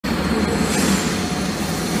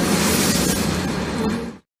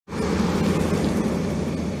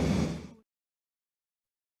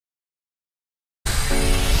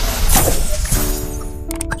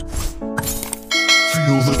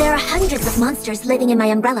encountered with monsters living in my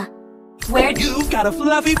umbrella. Where You've got a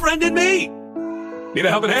fluffy friend in me! Need a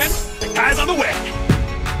helping hand? The guy's on the way!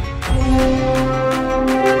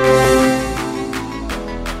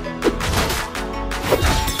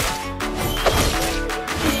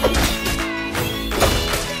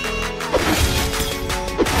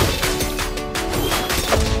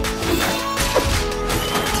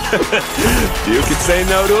 You can say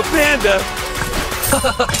no to a panda!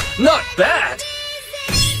 Not bad!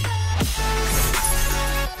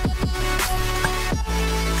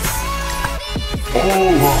 All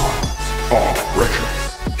odds are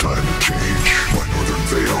reckoned. Time to change my northern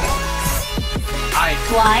veil.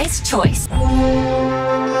 Wise choice.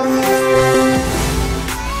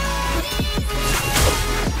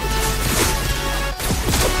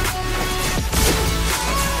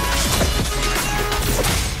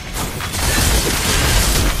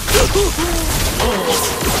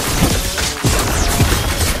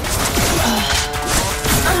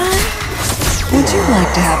 Would you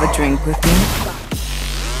like to have a drink with me?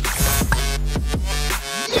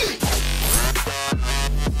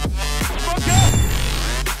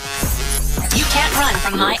 You can't run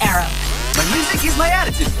from my arrow. My music is my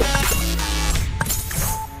attitude.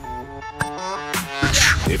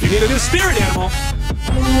 If you need a new spirit animal,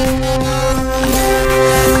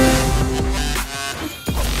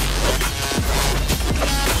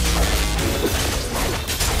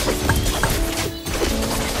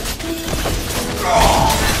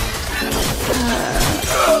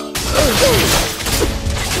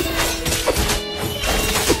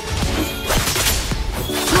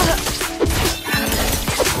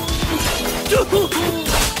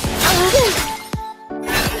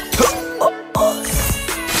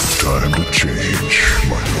 Time to change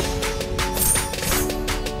my...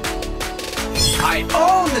 I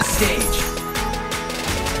own the stage!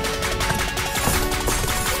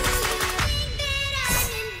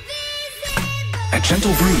 A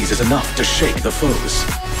gentle breeze is enough to shake the foes.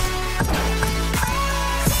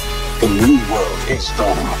 The new world is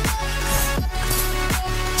dawning.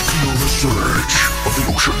 Feel the surge of the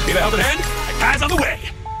ocean. need a helping hand? The guy's on the way!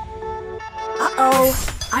 Uh-oh.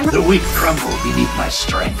 The weak crumble beneath my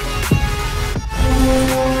strength.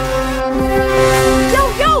 Yo,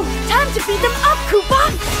 yo! Time to beat them up, Koopa!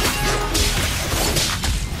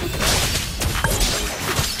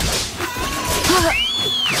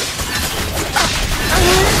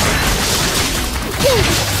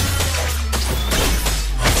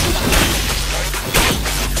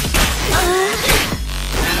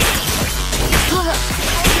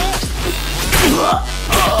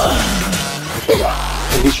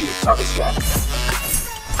 Initiate target scan.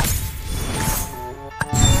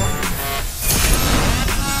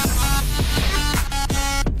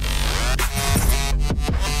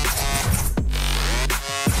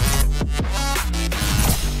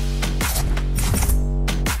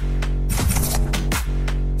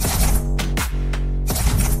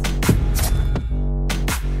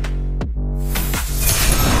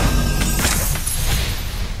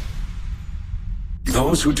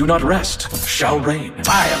 Those who do not rest shall reign.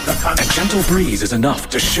 I am the A gentle breeze is enough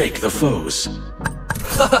to shake the foes.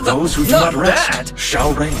 Those who do not rest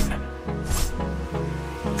shall reign.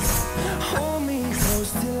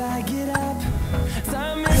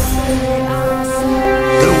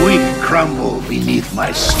 The weak crumble beneath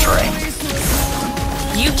my strength.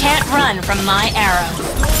 You can't run from my arrow.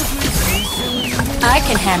 I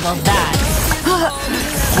can handle that.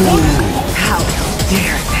 How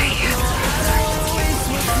dare they?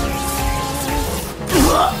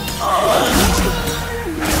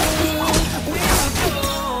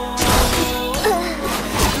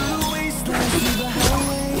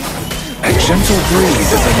 A gentle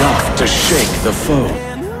breeze is enough to shake the foe.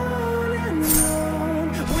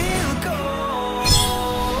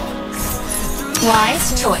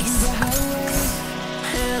 Wise choice.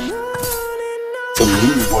 The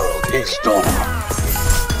new world is dawning.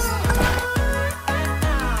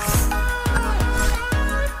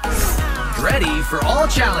 Ready for all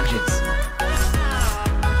challenges.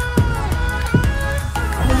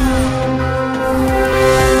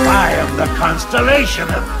 I am the constellation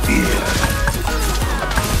of fear.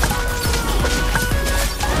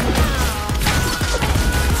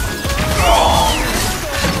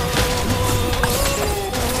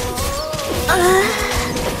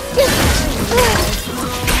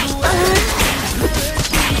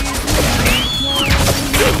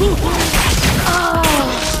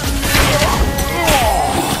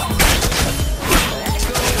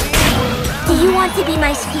 Do you want to be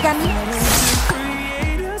my Shikigami?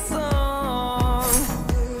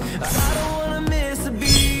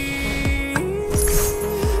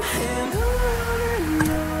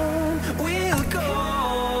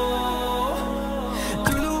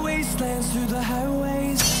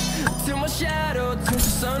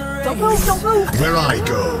 move, don't move! Where I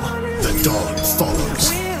go, the dawn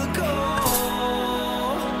follows.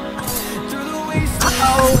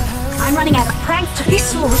 Uh-oh! I'm running out of pranks.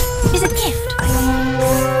 This sword is a gift.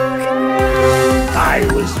 I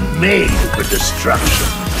was made for destruction.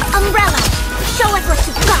 Umbrella, show us what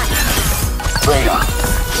you've got.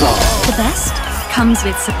 The best comes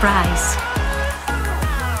with surprise.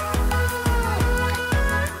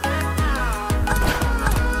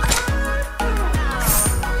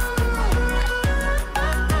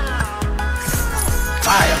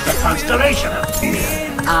 I am the constellation of fear.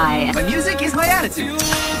 My music is my attitude.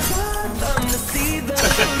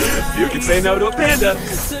 You can say no to a panda.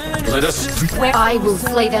 Let us Where I will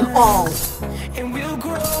slay them all. Bring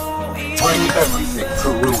everything to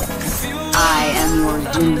ruin. I am your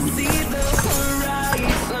doom.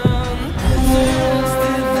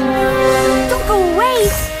 Don't go away!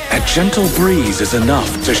 A gentle breeze is enough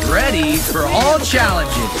to Ready for all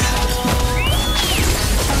challenges.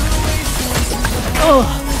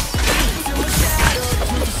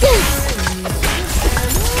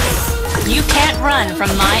 You can't run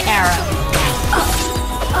from my arrow.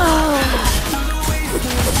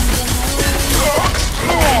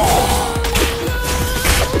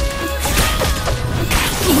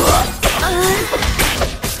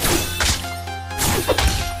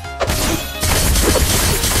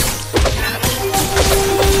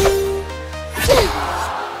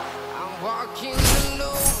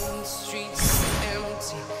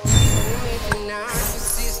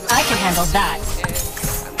 I can handle that.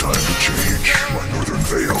 Time to change my northern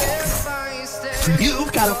veil.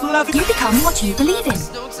 You've got a fluffy. You become what you believe in.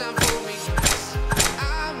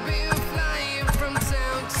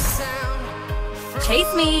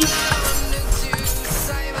 Chase me.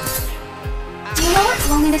 Do you know what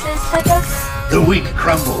loneliness is, Psycho? The weak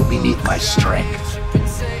crumble beneath my strength.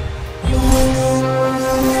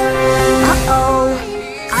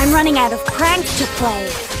 Uh-oh. I'm running out of pranks to play.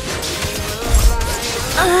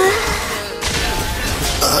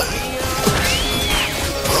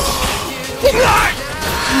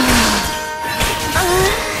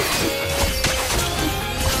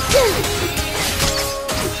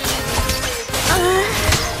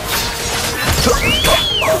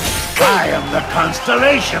 I am the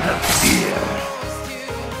constellation of fear.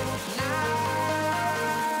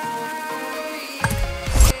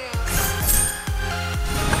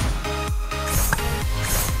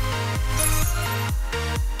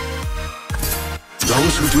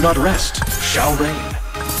 those who do not rest shall reign.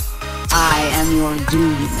 I am your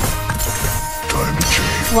doom. Time to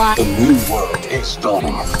change. What? The new world is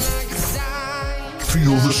dawning.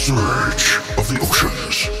 Feel the surge of the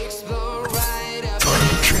oceans. Time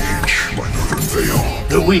to change my northern veil.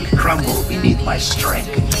 The weak crumble beneath my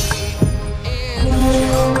strength.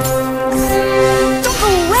 Don't go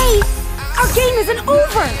away! Our game isn't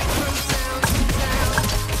over!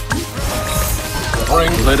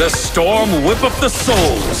 Let a storm whip up the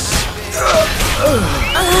souls.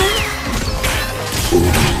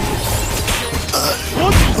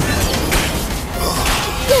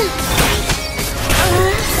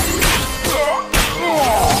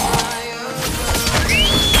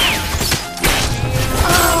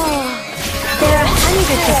 There are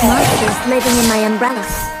hundreds of monsters living in my umbrella.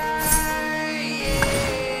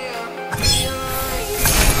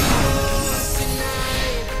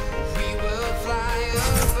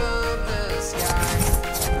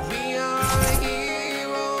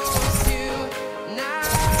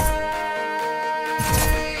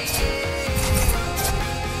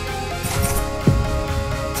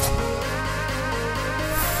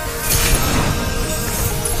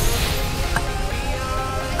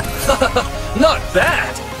 Not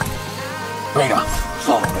bad! Reyna,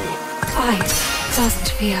 follow me. Ice doesn't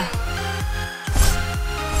fear.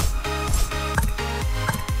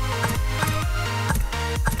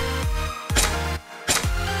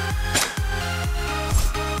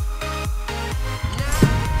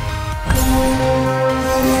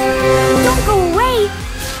 Don't go away!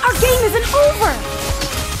 Our game isn't over!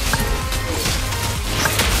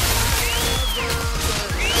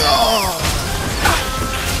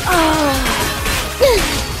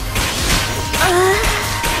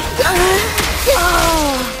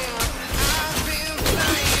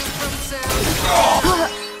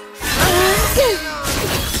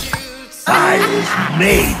 I was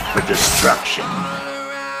made for destruction.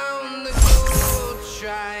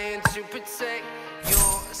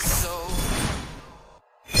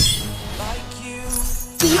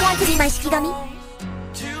 Do you want to be my Shikigami?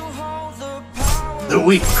 The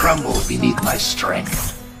weak crumble beneath my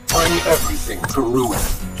strength. Bring everything to ruin.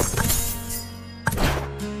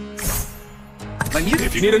 My when you...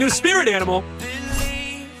 If you need a new spirit animal,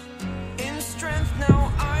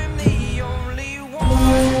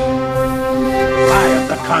 I am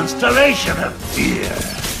the constellation of fear.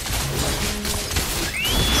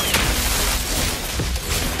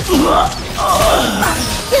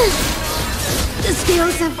 The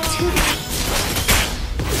scales have tipped.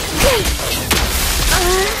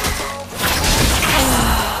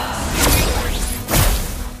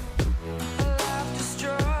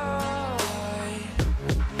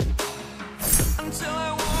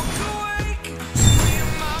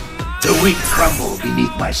 The weak crumble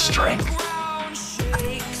beneath my strength.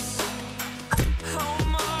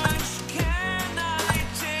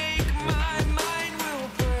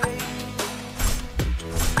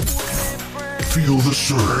 Feel the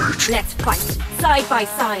surge. Let's fight, side by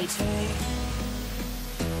side.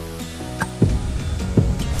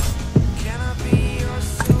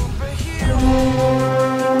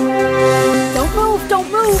 Don't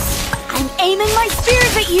move! I'm aiming my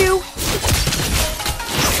spears at you!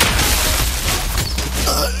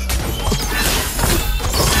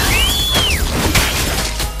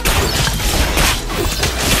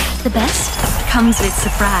 The best comes with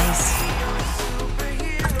surprise.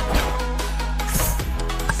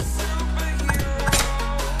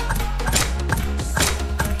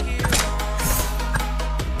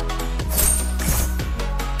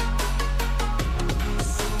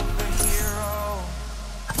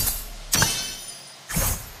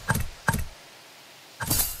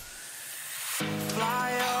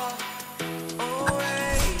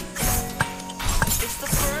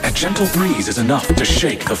 A gentle breeze is enough to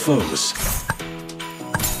shake the foes.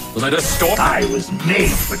 let us storm. I was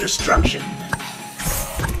made for destruction.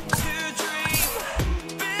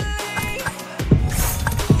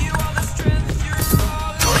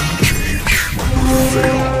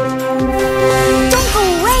 Don't go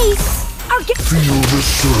away! Feel the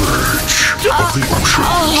surge of the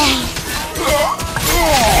oceans.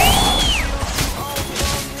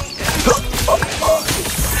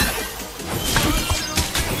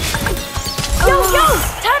 Yo!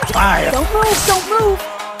 Time to... Fire! Don't move!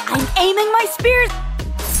 I'm aiming my spears...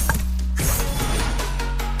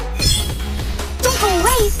 Don't go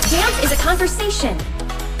away! Dance is a conversation.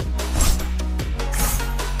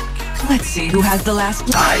 Let's see who has the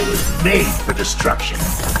last... I was made for destruction.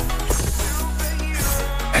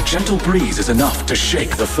 A gentle breeze is enough to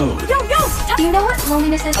shake the foes. Yo! Do you know what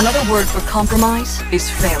loneliness is? Another word for compromise is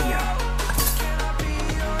failure.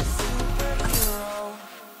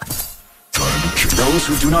 Those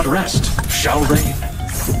who do not rest shall reign.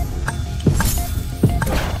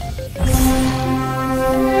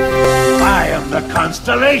 I am the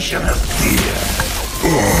constellation of fear.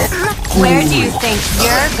 Where do you think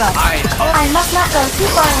you're going? I must not go too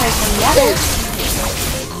far away from the others.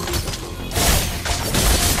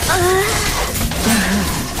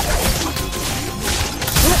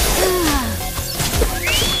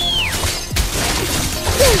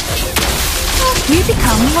 You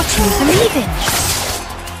become what you believe in.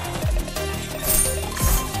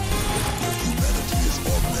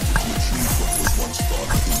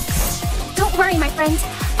 Don't worry, my friend.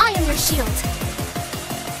 I am your shield.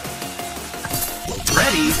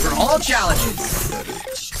 Ready for all challenges.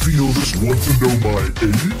 Feel this want to know my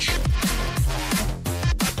age?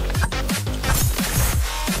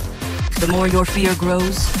 The more your fear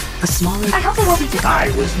grows, the smaller... I hope they won't be too...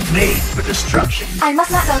 I was made for destruction. I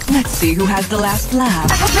must not go... Let's see who has the last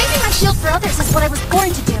laugh. I hope raising my shield for others is what I was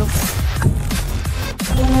born to do.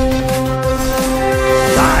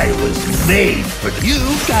 I was made for...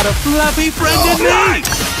 You've got a fluffy friend in me!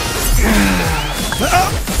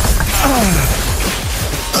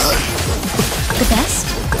 The best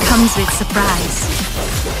comes with surprise.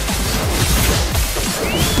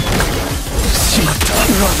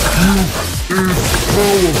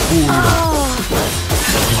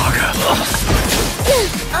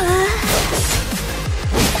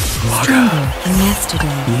 Stronger than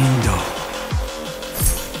yesterday.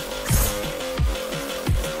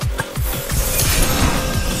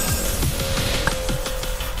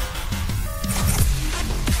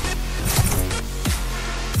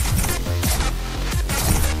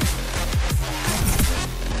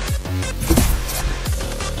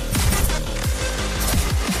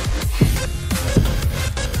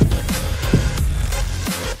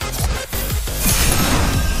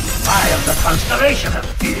 I am the constellation of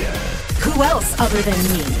fear. Who else other than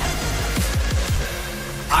me?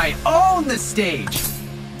 I own the stage.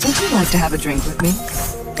 Would you like to have a drink with me?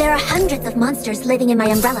 There are hundreds of monsters living in my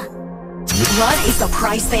umbrella. Blood is the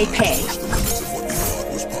price they pay.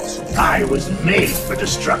 I was made for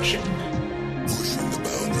destruction.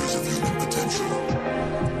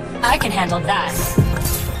 I can handle that.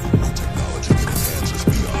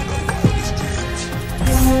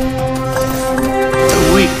 The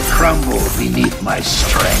weak crumble beneath my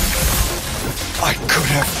strength. I could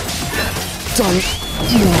have done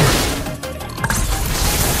more.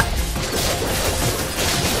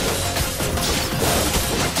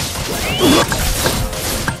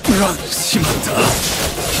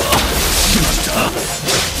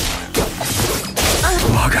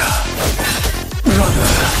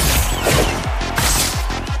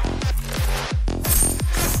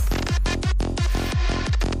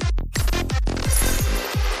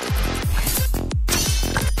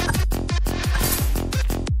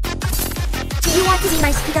 Do you want to be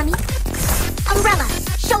my Skigami? Umbrella,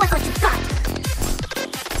 show us what you've got!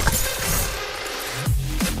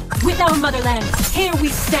 With our motherland, here we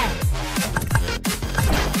stand.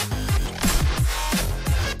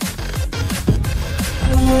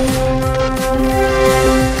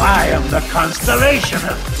 I am the constellation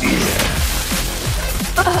of fear.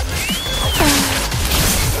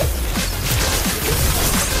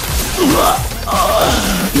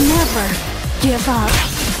 Never give up.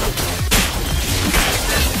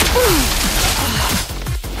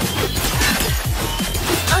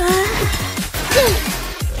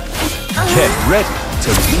 Get ready to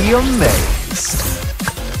be amazed.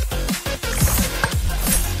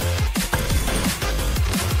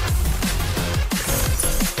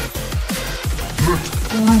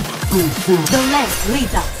 The lens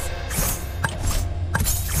leads us.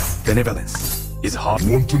 Benevolence is hard.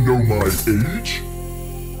 Want to know my age?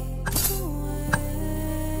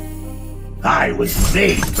 I was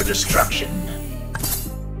made for destruction.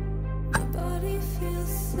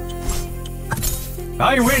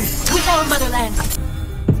 I win. With our motherland.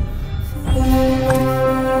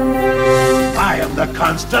 I am the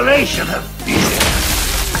constellation of fear.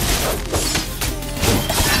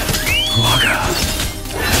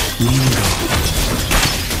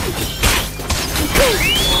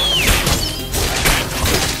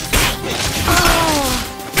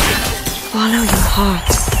 Follow your heart.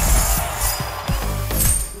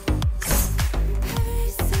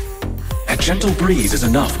 A gentle breeze is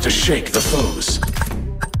enough to shake the foes.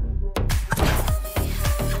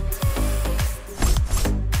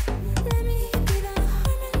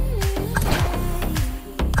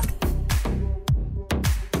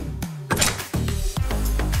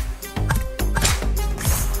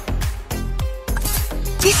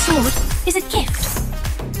 This sword is a gift.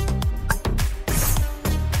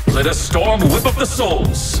 Let a storm whip up the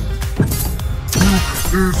souls.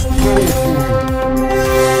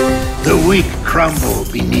 The weak crumble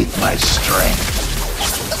beneath my strength.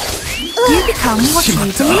 You become what you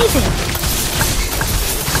believe in.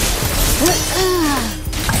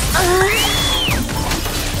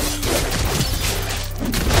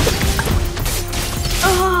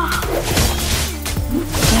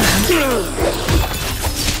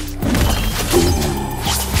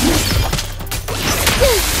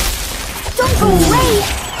 Don't go away!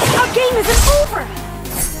 Our game isn't over!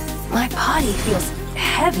 My body feels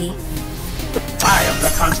heavy. I am the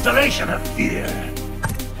constellation of fear.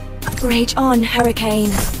 Rage on,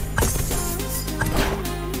 Hurricane.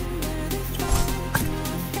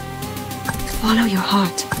 Follow your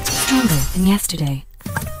heart. Stronger than yesterday.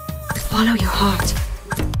 Follow your heart.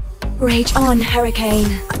 Rage on,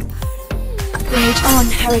 Hurricane. Rage on,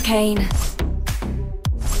 Hurricane.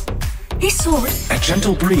 This sword... A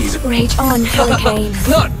gentle breeze. Rage on, Hurricane.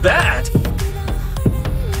 Not bad.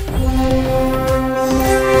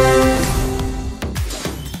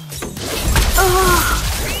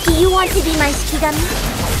 Do you want to be my Skigami?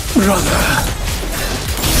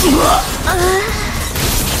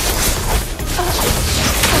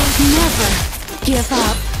 Never give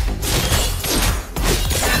up.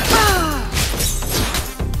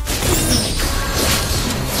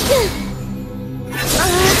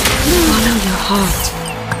 Follow your heart.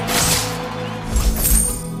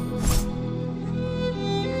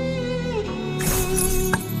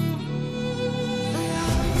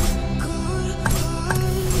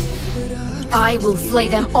 I will slay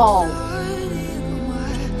them all.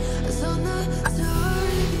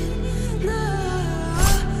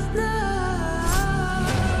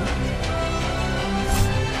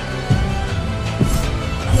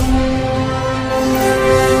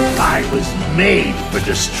 I was made for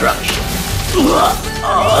destruction.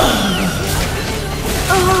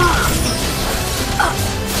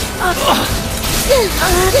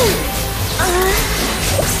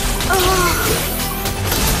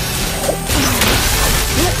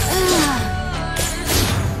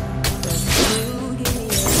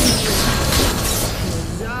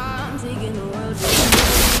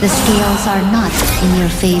 The scales are not in your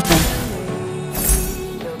favor.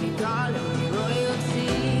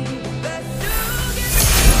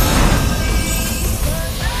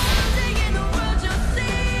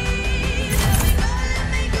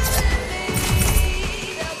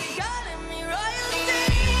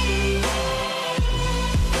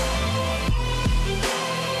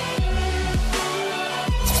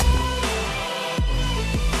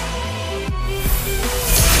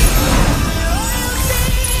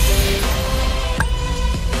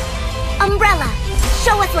 Umbrella,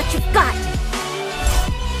 show us what you've got!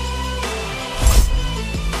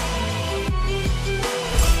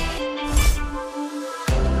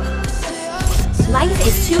 Life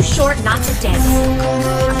is too short not to dance.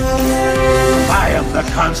 I am the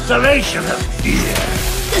constellation of fear.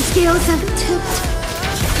 The scales have tipped.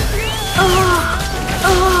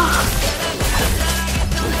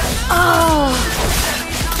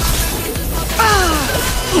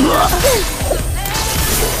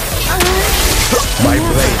 My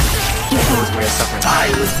blade knows where suffering. I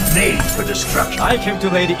was made for destruction. I came to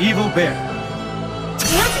lay the evil bare.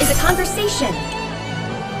 Dance is a conversation.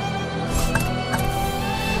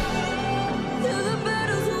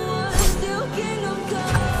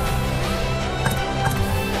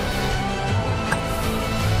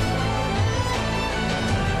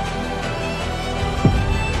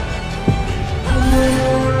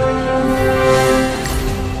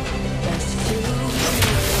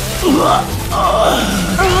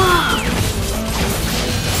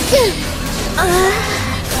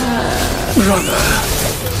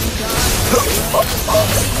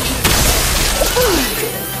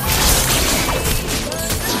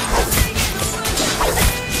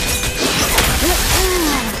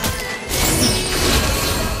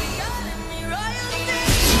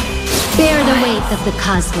 Bear the weight of the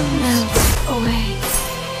cosmos. Melt away.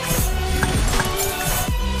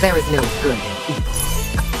 There is no good in evil.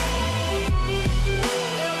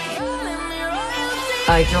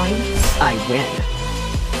 I join, I win.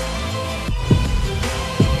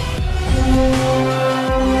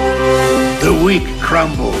 The weak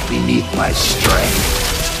crumble beneath my strength.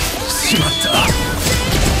 Shimata.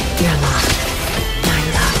 Your love, my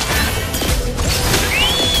love.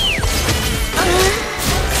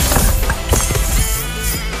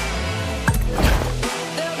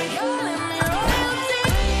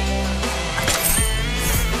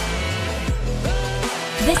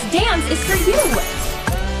 This dance is for you!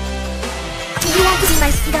 Do you want to be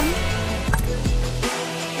my freedom?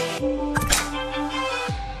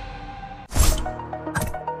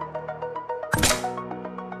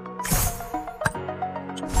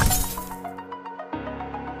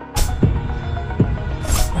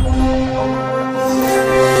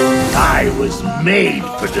 I was made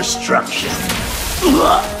for destruction.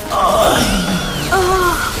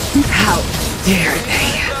 How dare they?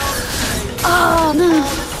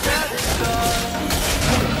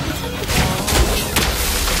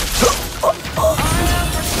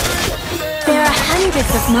 There are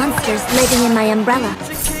hundreds of monsters living in my umbrella.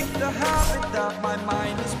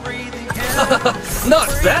 Not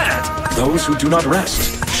bad! Those who do not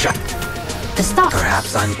rest, shout. The stars.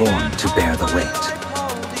 Perhaps I'm born to bear the weight.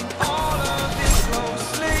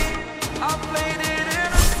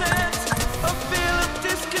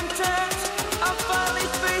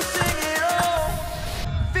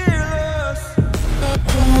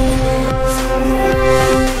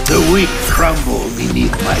 The weak crumble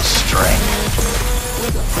beneath my strength.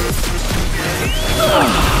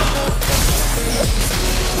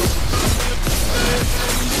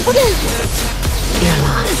 Your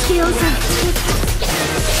love. The scales have tipped.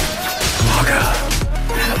 Maga.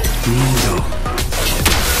 Nindo.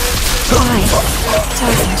 Life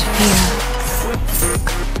doesn't fear.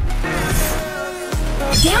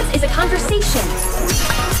 Dance is a conversation.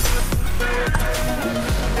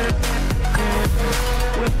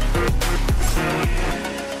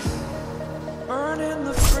 Burning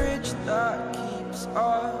the bridge that keeps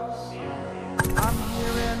us. I'm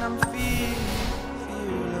here and I'm feeling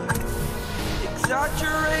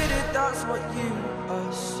exaggerated, that's what you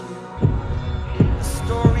assume. The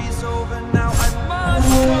story's over now, I must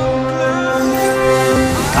conclude.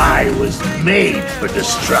 I was made for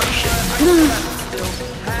destruction.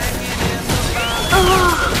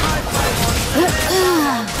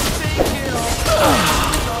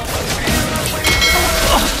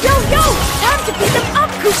 Yo, time to beat them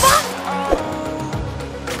up, Koopa!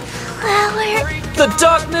 Flower. The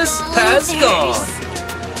darkness has gone.